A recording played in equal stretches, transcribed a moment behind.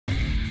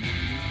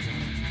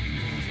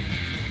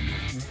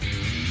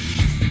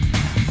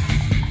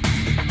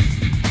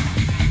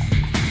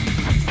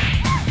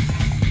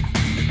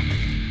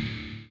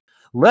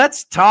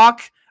Let's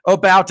talk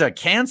about a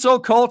cancel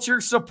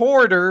culture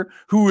supporter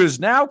who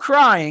is now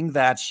crying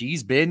that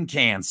she's been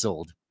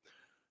canceled.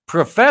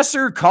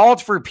 Professor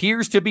called for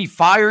peers to be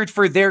fired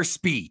for their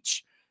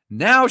speech.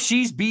 Now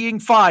she's being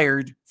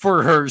fired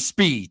for her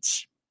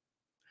speech.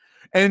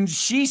 And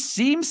she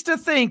seems to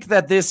think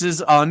that this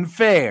is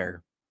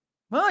unfair.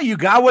 Well, you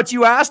got what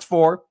you asked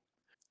for.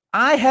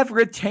 I have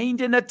retained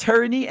an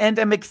attorney and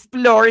am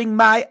exploring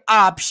my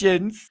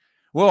options.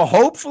 Well,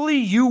 hopefully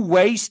you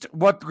waste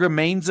what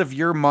remains of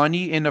your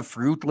money in a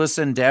fruitless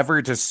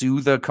endeavor to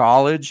sue the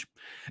college,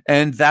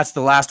 and that's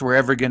the last we're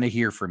ever going to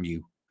hear from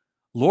you.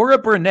 Laura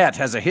Burnett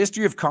has a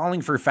history of calling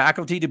for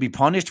faculty to be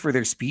punished for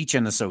their speech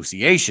and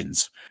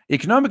associations.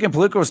 Economic and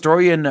political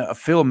historian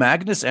Phil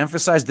Magnus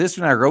emphasized this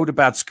when I wrote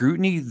about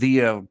scrutiny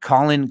the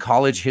Collin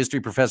College history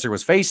professor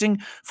was facing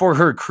for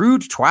her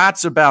crude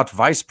twats about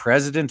Vice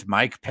President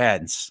Mike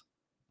Pence.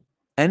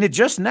 And it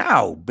just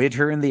now bit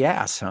her in the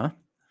ass, huh?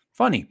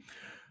 Funny.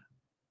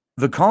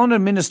 The Collin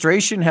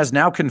administration has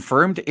now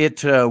confirmed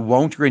it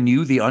won't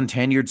renew the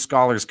untenured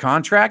scholar's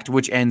contract,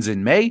 which ends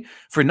in May,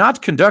 for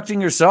not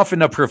conducting herself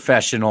in a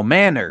professional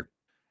manner.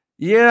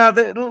 Yeah,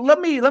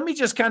 let me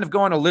just kind of go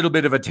on a little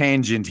bit of a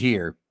tangent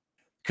here,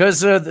 because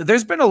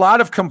there's been a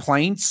lot of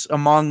complaints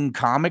among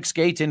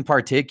Comicsgate in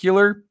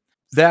particular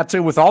that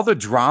with all the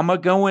drama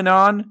going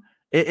on,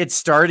 it's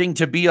starting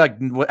to be like,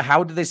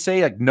 how do they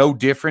say, like no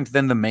different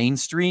than the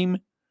mainstream.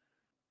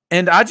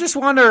 And I just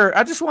want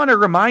to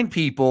remind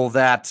people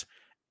that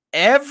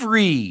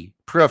every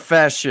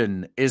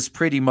profession is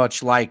pretty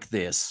much like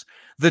this.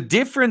 The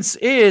difference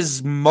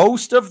is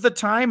most of the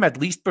time, at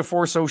least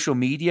before social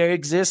media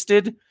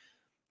existed,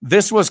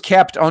 this was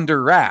kept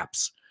under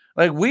wraps.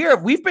 Like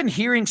we've been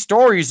hearing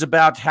stories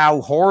about how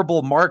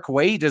horrible Mark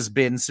Waid has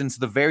been since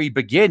the very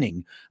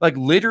beginning, like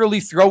literally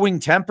throwing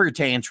temper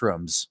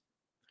tantrums.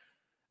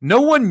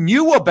 No one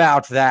knew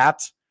about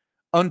that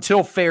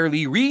until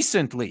fairly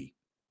recently.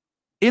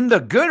 In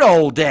the good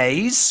old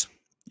days,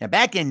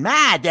 back in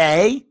my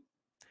day,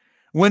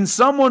 when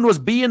someone was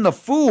being the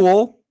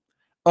fool,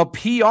 a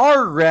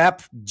PR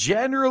rep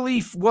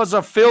generally was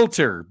a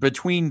filter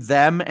between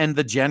them and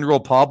the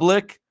general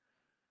public.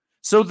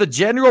 So the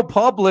general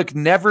public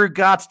never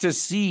got to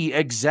see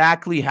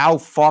exactly how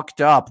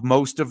fucked up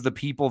most of the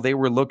people they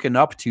were looking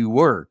up to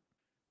were.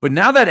 But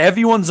now that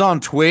everyone's on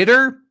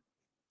Twitter,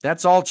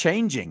 that's all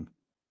changing.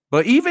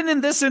 But even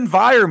in this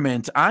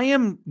environment, I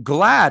am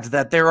glad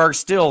that there are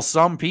still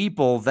some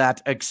people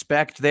that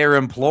expect their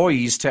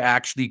employees to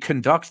actually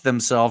conduct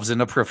themselves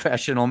in a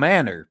professional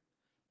manner.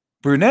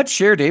 Burnett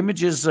shared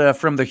images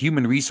from the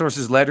human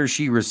resources letter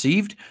she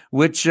received,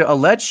 which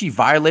alleged she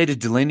violated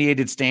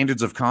delineated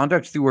standards of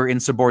conduct through her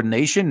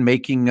insubordination,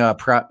 making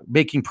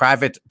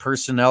private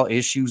personnel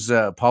issues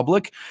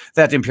public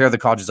that impair the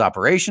college's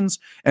operations,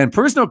 and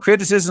personal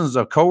criticisms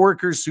of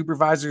coworkers,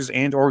 supervisors,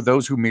 and or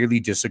those who merely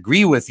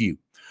disagree with you.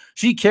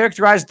 She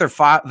characterized the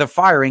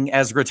firing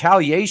as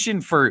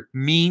retaliation for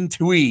mean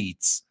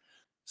tweets.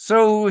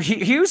 So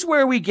here's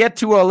where we get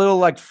to a little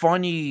like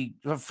funny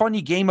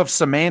game of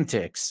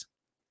semantics.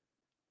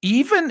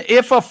 Even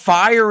if a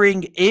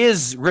firing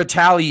is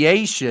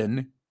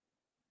retaliation,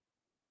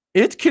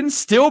 it can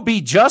still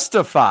be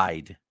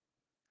justified.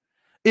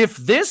 If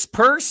this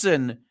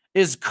person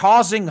is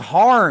causing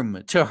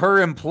harm to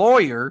her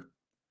employer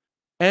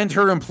and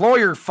her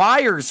employer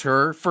fires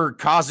her for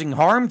causing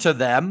harm to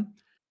them,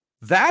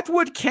 that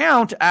would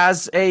count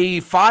as a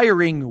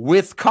firing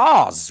with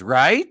cause,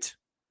 right?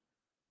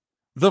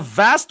 The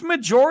vast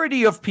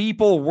majority of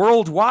people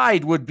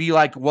worldwide would be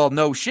like, well,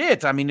 no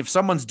shit. I mean, if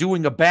someone's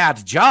doing a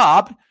bad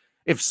job,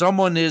 if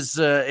someone is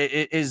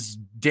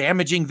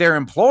damaging their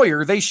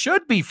employer, they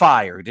should be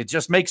fired. It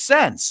just makes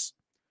sense.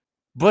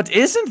 But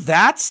isn't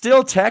that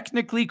still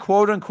technically,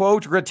 quote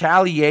unquote,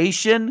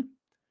 retaliation?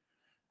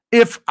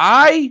 If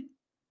I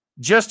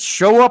just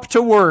show up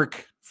to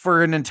work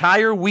for an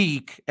entire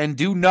week and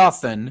do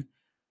nothing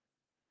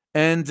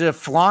and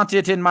flaunt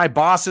it in my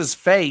boss's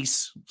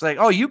face, it's like,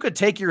 oh, you could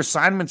take your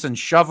assignments and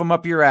shove them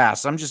up your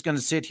ass. I'm just going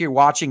to sit here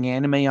watching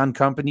anime on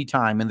company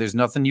time and there's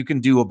nothing you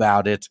can do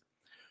about it.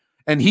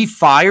 And he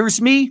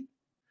fires me.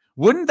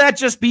 Wouldn't that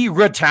just be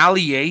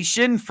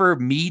retaliation for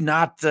me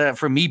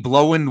for me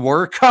blowing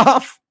work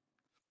off?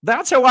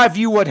 That's how I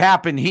view what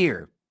happened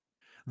here.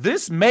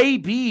 This may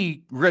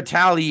be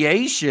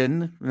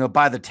retaliation,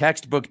 by the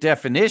textbook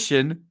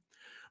definition,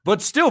 but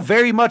still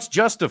very much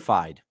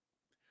justified.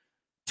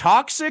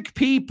 Toxic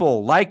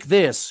people like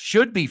this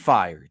should be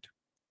fired.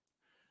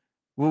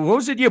 What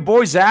was it your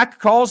boy Zach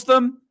calls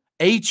them?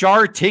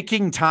 HR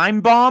ticking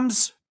time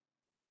bombs?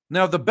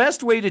 Now, the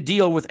best way to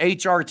deal with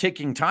HR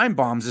ticking time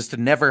bombs is to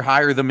never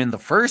hire them in the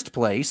first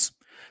place.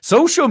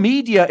 Social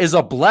media is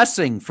a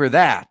blessing for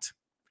that.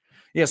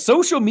 Yeah,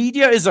 social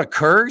media is a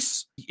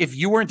curse if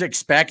you weren't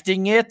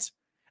expecting it.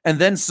 And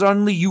then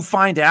suddenly you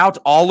find out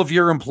all of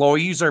your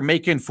employees are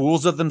making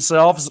fools of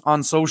themselves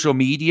on social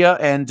media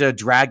and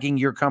dragging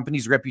your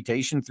company's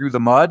reputation through the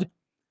mud.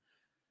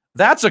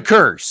 That's a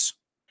curse.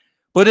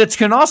 But it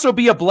can also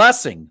be a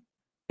blessing.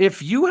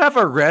 If you have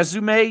a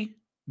resume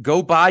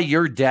go by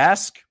your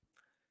desk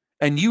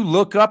and you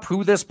look up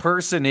who this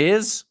person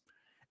is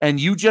and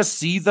you just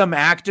see them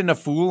acting a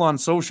fool on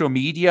social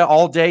media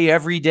all day,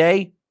 every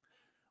day,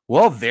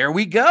 well, there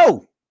we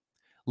go.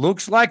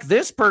 Looks like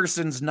this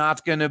person's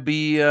not going to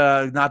be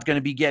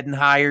getting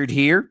hired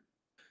here.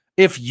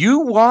 If you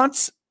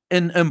want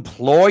an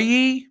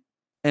employee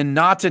and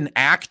not an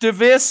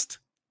activist,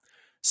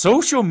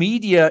 social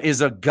media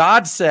is a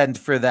godsend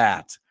for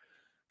that,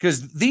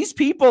 because these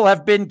people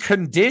have been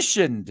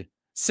conditioned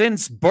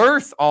since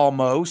birth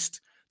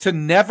almost to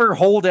never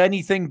hold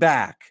anything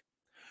back.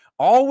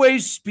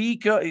 Always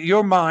speak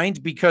your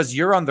mind because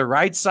you're on the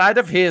right side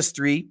of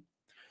history.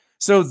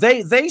 So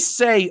they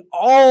say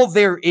all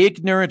their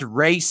ignorant,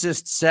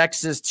 racist,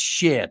 sexist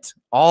shit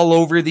all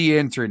over the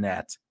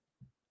internet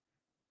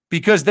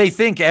because they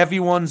think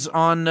everyone's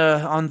on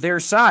their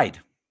side.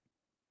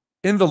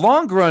 In the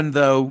long run,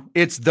 though,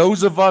 it's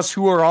those of us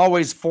who are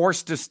always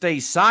forced to stay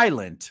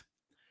silent.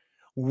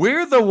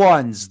 We're the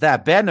ones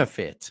that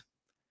benefit.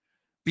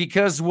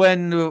 Because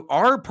when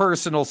our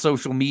personal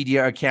social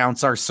media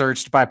accounts are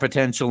searched by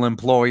potential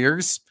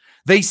employers,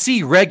 they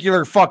see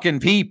regular fucking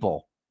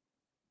people.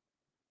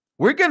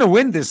 We're going to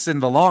win this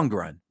in the long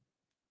run.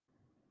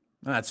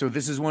 All right, so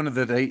this is one of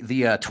the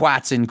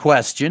twats in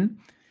question.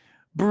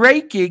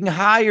 Breaking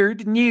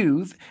hired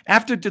news.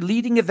 After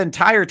deleting his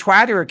entire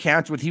Twitter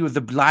account, which he was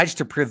obliged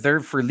to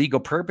preserve for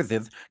legal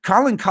purposes,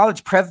 Collin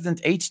College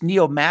President H.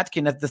 Neil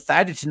Matkin has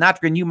decided to not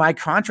renew my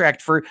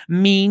contract for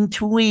mean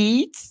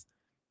tweets.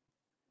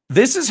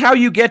 This is how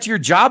you get your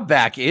job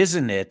back,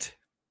 isn't it?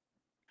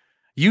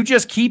 You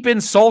just keep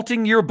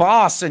insulting your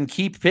boss and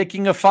keep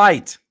picking a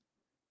fight.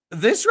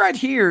 This right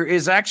here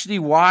is actually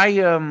why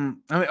I mean,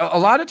 a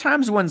lot of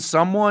times when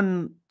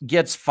someone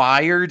gets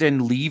fired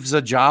and leaves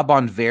a job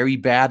on very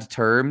bad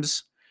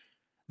terms,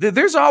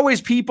 there's always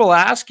people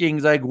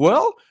asking like,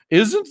 well,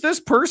 isn't this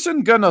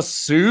person gonna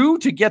sue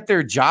to get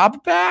their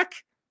job back?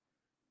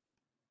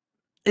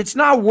 It's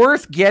not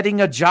worth getting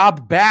a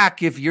job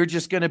back if you're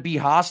just going to be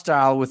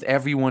hostile with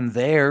everyone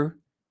there.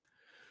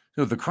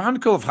 So the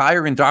Chronicle of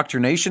Higher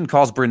Indoctrination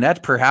calls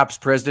Burnett perhaps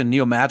President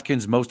Neil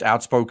Matkin's most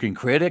outspoken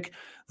critic.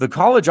 The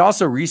college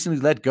also recently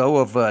let go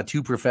of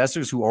 2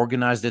 professors who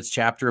organized its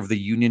chapter of the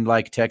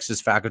union-like Texas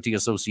Faculty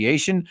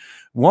Association,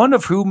 one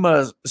of whom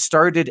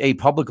started a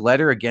public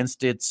letter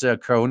against its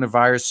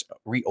coronavirus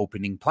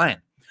reopening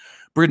plan.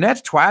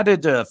 Burnett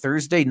twatted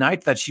Thursday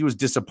night that she was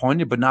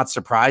disappointed but not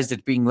surprised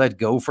at being let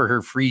go for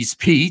her free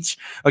speech,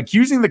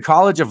 accusing the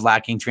college of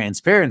lacking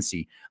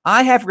transparency.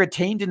 I have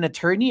retained an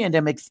attorney and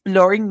am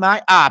exploring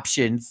my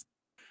options.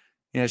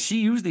 Yeah,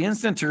 she used the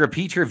incident to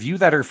repeat her view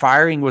that her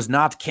firing was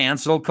not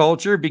cancel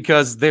culture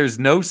because there's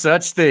no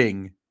such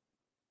thing.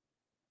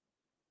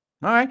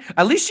 All right,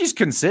 at least she's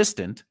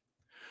consistent.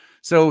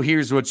 So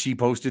here's what she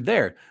posted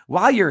there.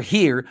 While you're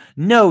here,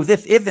 no,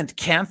 this isn't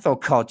cancel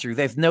culture.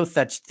 There's no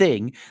such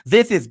thing.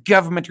 This is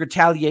government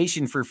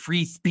retaliation for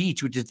free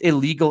speech, which is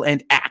illegal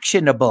and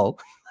actionable.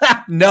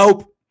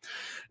 Nope.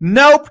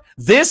 Nope.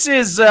 This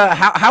is,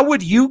 how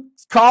would you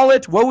call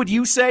it? What would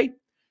you say?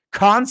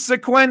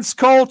 Consequence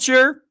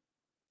culture.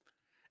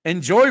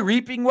 Enjoy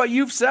reaping what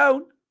you've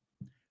sown.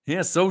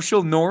 Yeah,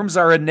 social norms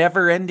are a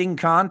never-ending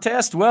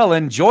contest. Well,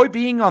 enjoy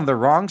being on the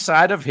wrong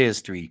side of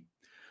history.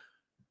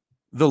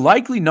 The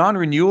likely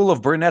non-renewal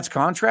of Burnett's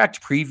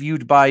contract,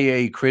 previewed by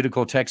a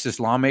critical Texas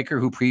lawmaker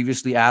who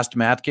previously asked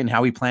Matkin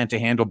how he planned to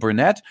handle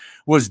Burnett,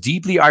 was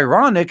deeply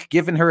ironic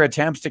given her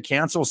attempts to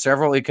cancel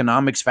several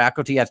economics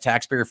faculty at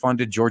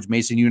taxpayer-funded George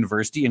Mason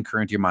University in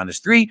current year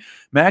 -3,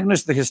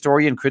 Magnus, the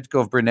historian critical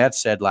of Burnett,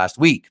 said last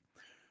week.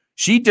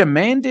 She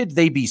demanded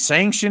they be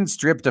sanctioned,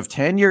 stripped of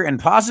tenure, and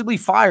possibly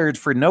fired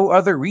for no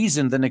other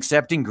reason than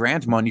accepting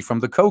grant money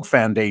from the Koch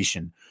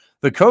Foundation.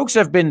 The Kochs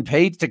have been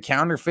paid to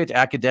counterfeit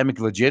academic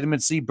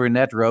legitimacy,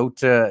 Burnett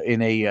wrote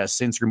in a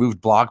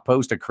since-removed blog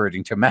post,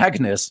 according to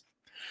Magnus.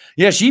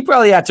 Yeah, she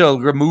probably had to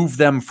remove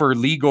them for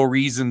legal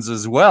reasons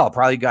as well.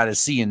 Probably got a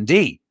C and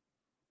D.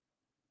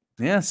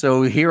 Yeah,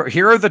 so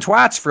here are the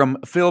twats from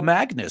Phil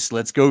Magnus.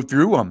 Let's go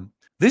through them.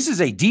 This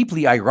is a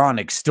deeply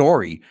ironic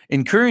story.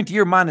 In current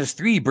year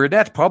 -3,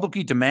 Burnett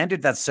publicly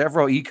demanded that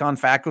several econ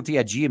faculty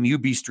at GMU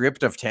be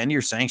stripped of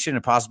tenure, sanctioned,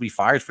 and possibly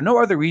fired for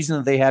no other reason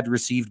than they had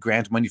received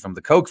grant money from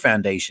the Koch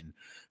Foundation.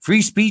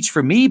 Free speech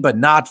for me, but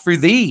not for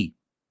thee.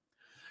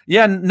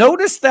 Yeah,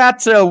 notice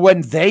that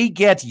when they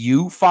get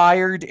you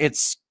fired,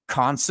 it's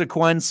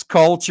consequence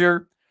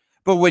culture.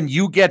 But when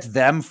you get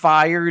them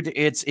fired,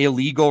 it's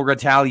illegal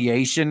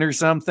retaliation or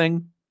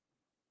something.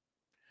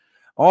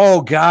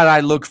 Oh, God, I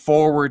look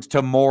forward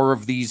to more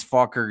of these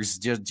fuckers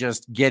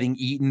just getting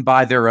eaten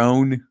by their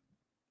own.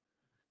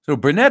 So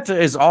Burnett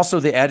is also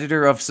the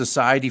editor of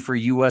Society for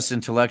U.S.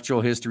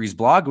 Intellectual History's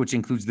blog, which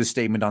includes this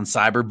statement on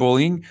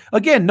cyberbullying.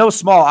 Again, no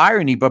small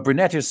irony, but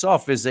Burnett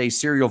himself is a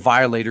serial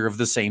violator of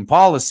the same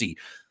policy.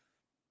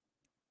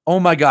 Oh,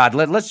 my God,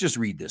 let's just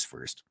read this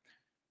first.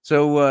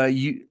 So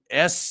you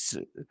S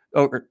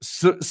or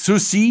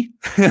Susi,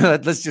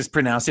 let's just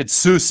pronounce it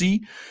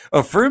Susi,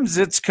 affirms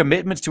its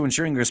commitment to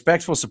ensuring a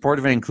respectful,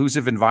 supportive, and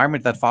inclusive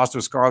environment that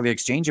fosters scholarly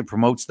exchange and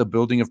promotes the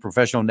building of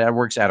professional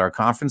networks at our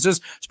conferences,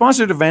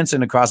 sponsored events,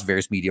 and across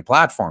various media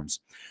platforms.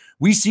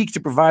 We seek to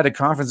provide a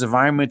conference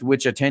environment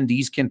which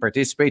attendees can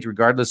participate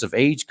regardless of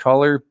age,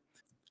 color,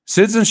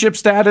 citizenship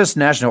status,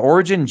 national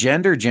origin,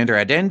 gender, gender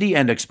identity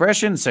and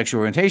expression,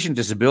 sexual orientation,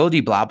 disability,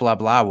 blah, blah,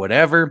 blah,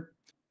 whatever.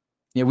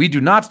 Yeah, we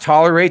do not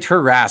tolerate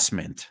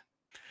harassment.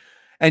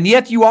 And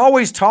yet you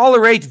always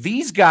tolerate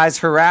these guys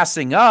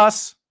harassing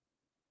us.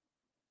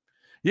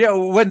 Yeah,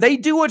 when they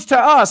do it to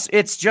us,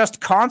 it's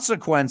just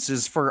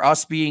consequences for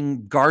us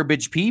being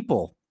garbage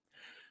people.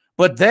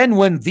 But then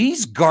when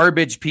these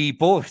garbage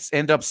people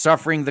end up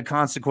suffering the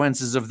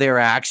consequences of their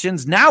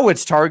actions, now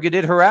it's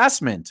targeted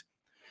harassment.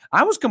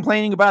 I was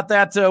complaining about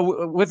that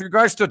with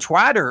regards to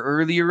Twitter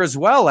earlier as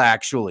well,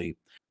 actually.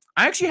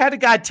 I actually had a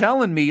guy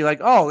telling me, like,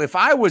 oh, if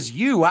I was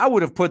you, I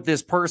would have put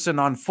this person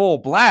on full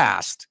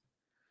blast.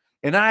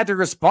 And I had to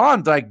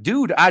respond, like,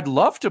 dude, I'd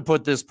love to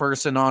put this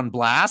person on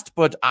blast,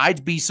 but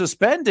I'd be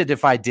suspended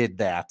if I did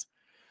that.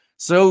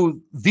 So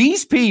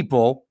these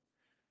people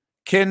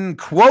can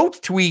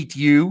quote tweet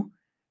you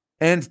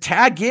and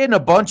tag in a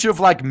bunch of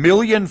like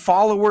million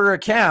follower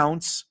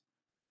accounts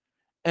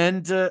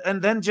and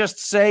then just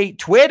say,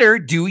 Twitter,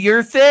 do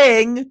your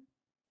thing.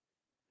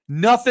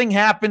 Nothing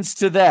happens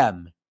to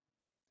them.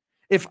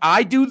 If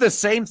I do the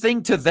same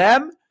thing to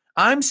them,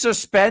 I'm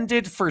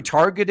suspended for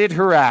targeted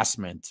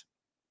harassment.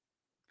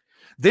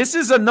 This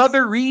is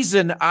another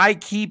reason I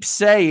keep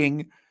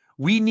saying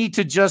we need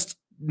to just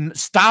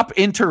stop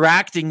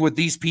interacting with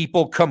these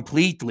people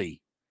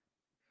completely.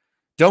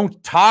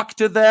 Don't talk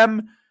to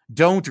them.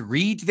 Don't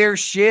read their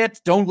shit.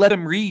 Don't let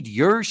them read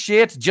your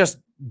shit. Just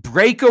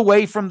break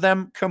away from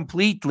them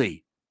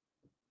completely.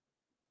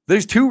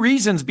 There's two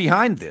reasons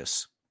behind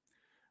this.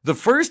 The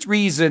first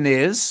reason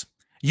is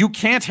you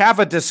can't have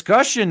a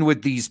discussion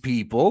with these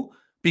people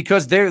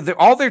because they're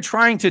all they're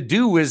trying to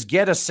do is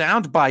get a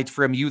soundbite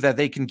from you that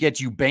they can get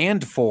you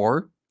banned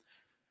for.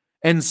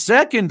 And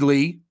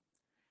secondly,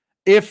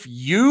 if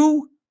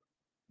you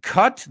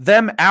cut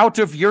them out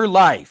of your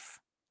life,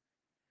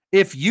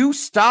 if you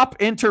stop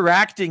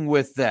interacting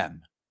with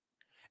them,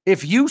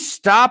 if you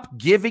stop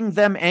giving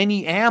them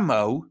any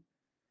ammo,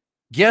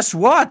 guess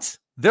what?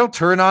 They'll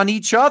turn on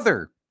each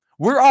other.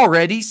 We're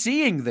already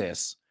seeing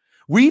this.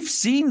 We've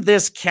seen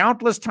this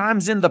countless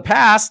times in the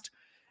past,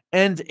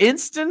 and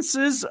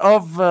instances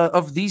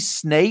of these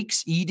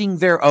snakes eating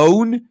their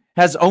own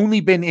has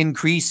only been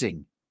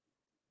increasing.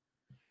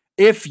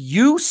 If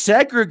you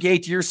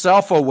segregate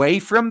yourself away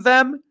from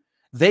them,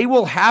 they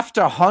will have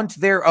to hunt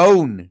their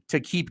own to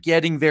keep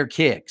getting their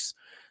kicks.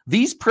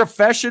 These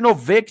professional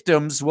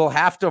victims will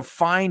have to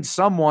find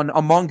someone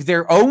among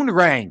their own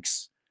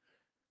ranks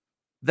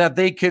that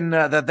they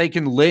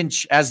can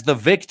lynch as the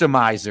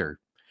victimizer.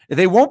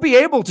 They won't be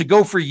able to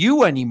go for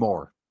you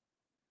anymore.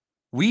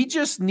 We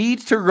just need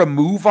to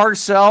remove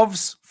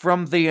ourselves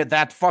from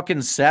that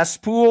fucking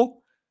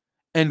cesspool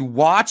and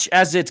watch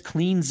as it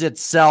cleans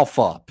itself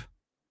up.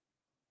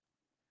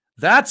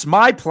 That's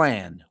my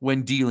plan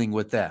when dealing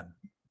with them.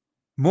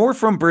 More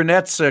from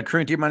Burnett's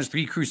current year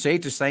 -3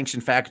 crusade to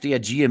sanction faculty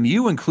at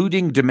GMU,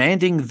 including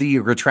demanding the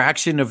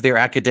retraction of their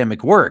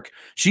academic work.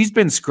 She's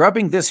been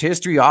scrubbing this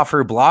history off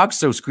her blog,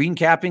 so screen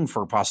capping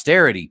for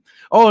posterity.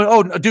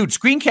 Oh, dude,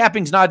 screen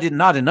capping's not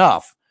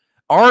enough.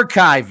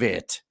 Archive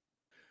it.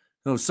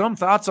 So some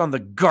thoughts on the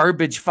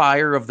garbage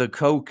fire of the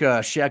Coke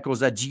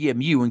shekels at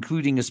GMU,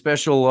 including a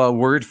special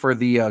word for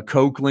the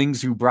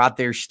Cokelings who brought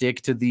their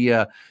shtick to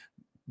the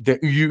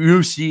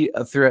UC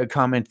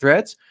comment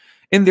threads.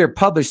 In their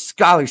published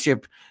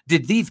scholarship,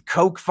 did these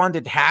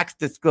Coke-funded hacks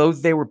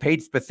disclose they were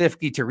paid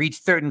specifically to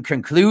reach certain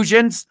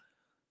conclusions?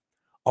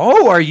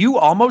 Oh, are you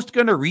almost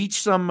going to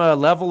reach some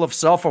level of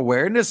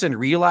self-awareness and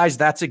realize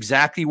that's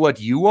exactly what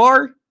you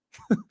are?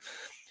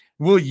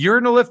 Will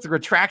journalists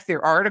retract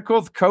their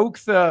articles? Coke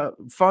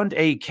fund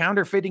a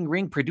counterfeiting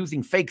ring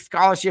producing fake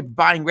scholarship,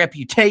 buying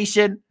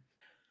reputation?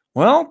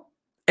 Well,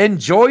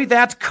 enjoy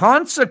that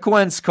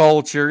consequence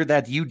culture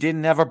that you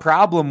didn't have a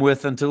problem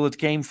with until it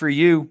came for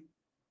you.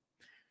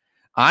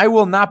 I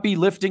will not be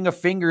lifting a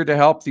finger to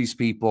help these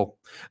people.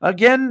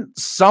 Again,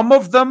 some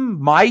of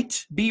them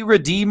might be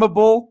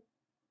redeemable,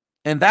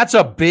 and that's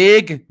a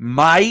big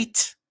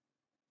might,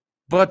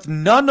 but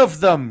none of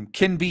them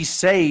can be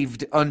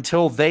saved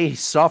until they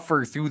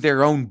suffer through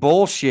their own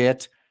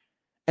bullshit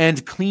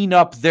and clean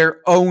up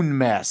their own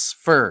mess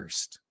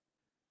first.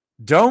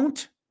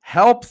 Don't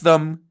help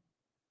them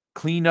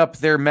clean up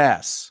their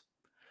mess.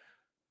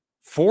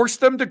 Force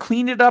them to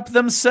clean it up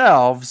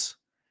themselves.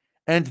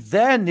 And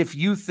then if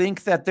you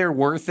think that they're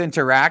worth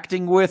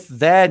interacting with,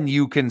 then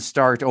you can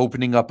start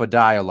opening up a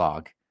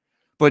dialogue.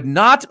 But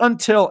not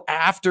until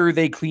after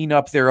they clean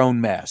up their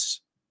own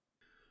mess.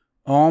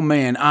 Oh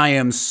man, I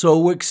am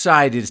so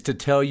excited to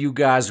tell you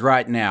guys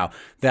right now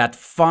that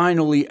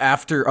finally,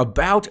 after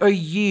about a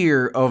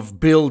year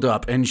of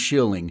build-up and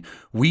shilling,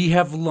 we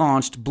have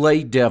launched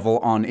Blade Devil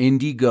on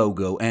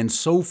Indiegogo, and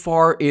so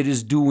far it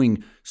is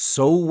doing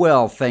so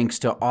well thanks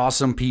to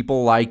awesome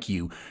people like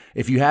you.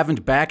 If you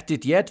haven't backed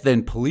it yet,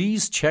 then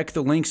please check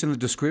the links in the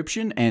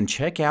description and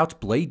check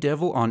out Blade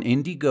Devil on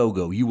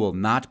Indiegogo. You will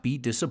not be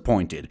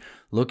disappointed.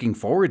 Looking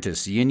forward to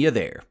seeing you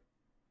there.